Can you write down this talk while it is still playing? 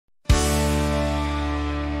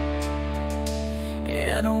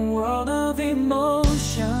In a world of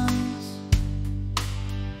emotions,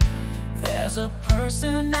 there's a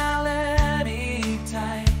personality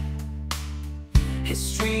type.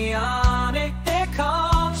 Histrionic, they're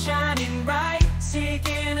called, shining bright,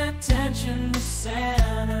 seeking attention, the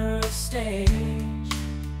center of stage.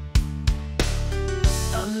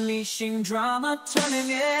 Unleashing drama,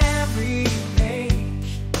 turning every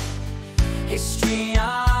page.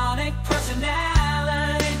 Histrionic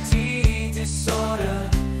personality disorder.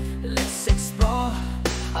 Let's explore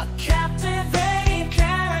a captivating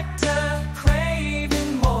character,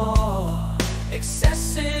 craving more.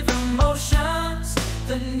 Excessive emotions,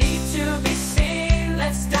 the need to be seen.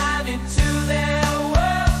 Let's dive into their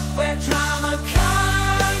world where drama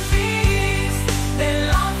convenes. They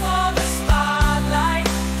long for the spotlight,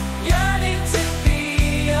 yearning to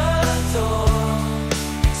be adored,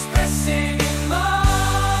 expressing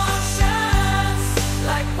emotions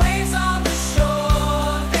like waves on the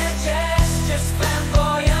shore. Their gestures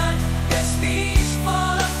flamboyant, their speech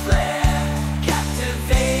full of flair,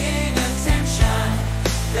 captivating attention.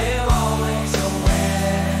 They're always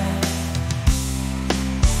aware.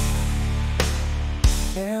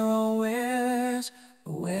 They're always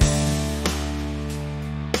aware.